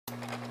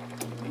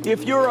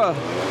If you're a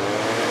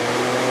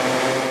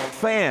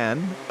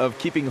fan of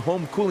keeping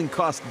home cooling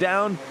costs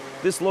down,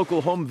 this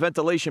local home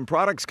ventilation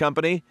products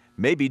company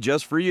may be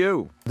just for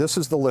you. This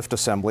is the lift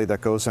assembly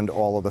that goes into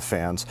all of the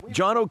fans.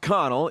 John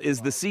O'Connell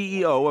is the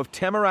CEO of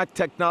Tamarack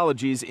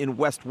Technologies in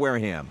West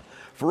Wareham.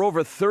 For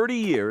over 30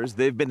 years,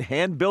 they've been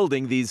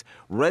hand-building these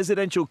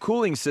residential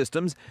cooling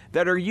systems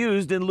that are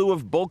used in lieu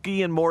of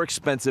bulky and more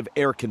expensive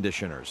air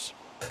conditioners.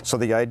 So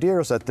the idea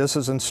is that this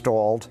is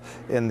installed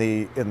in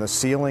the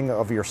ceiling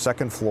of your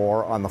second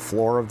floor, on the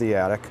floor of the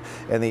attic,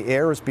 and the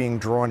air is being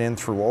drawn in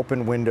through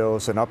open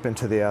windows and up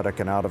into the attic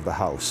and out of the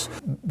house.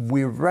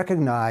 We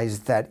recognize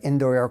that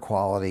indoor air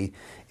quality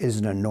is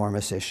an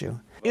enormous issue.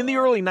 In the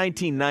early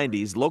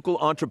 1990s, local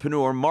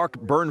entrepreneur Mark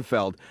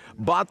Bernfeld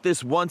bought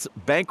this once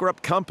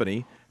bankrupt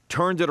company,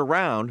 turned it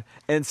around,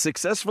 and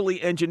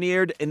successfully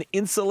engineered an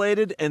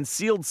insulated and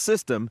sealed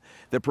system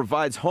that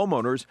provides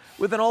homeowners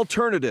with an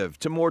alternative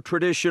to more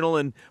traditional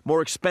and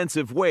more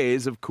expensive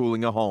ways of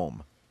cooling a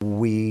home.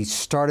 We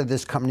started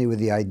this company with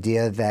the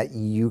idea that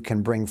you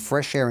can bring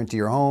fresh air into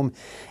your home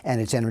and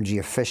it's energy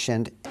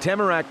efficient.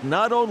 Tamarack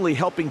not only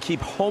helping keep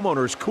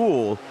homeowners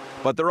cool,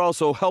 but they're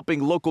also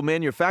helping local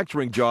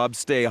manufacturing jobs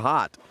stay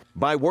hot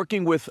by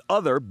working with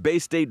other Bay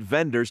State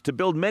vendors to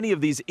build many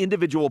of these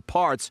individual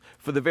parts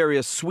for the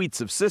various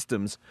suites of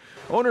systems.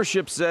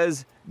 Ownership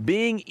says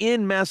being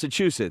in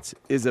Massachusetts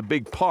is a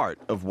big part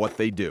of what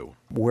they do.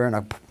 We're in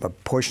a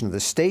portion of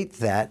the state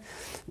that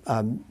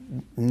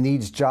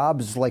needs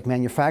jobs like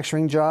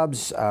manufacturing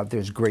jobs.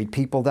 There's great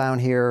people down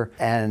here,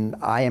 and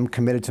I am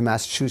committed to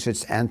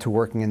Massachusetts and to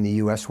working in the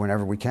U.S.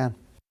 whenever we can.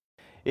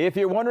 If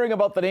you're wondering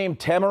about the name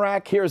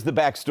Tamarack, here's the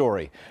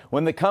backstory.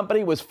 When the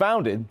company was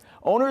founded,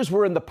 owners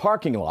were in the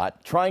parking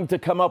lot trying to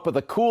come up with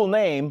a cool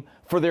name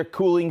for their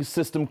cooling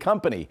system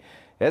company.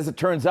 As it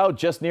turns out,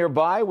 just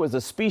nearby was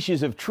a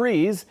species of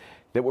trees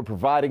that were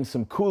providing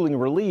some cooling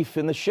relief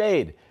in the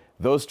shade.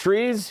 Those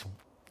trees,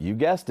 you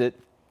guessed it,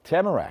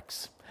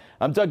 tamaracks.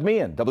 I'm Doug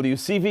Meehan,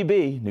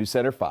 WCVB News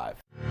Center 5.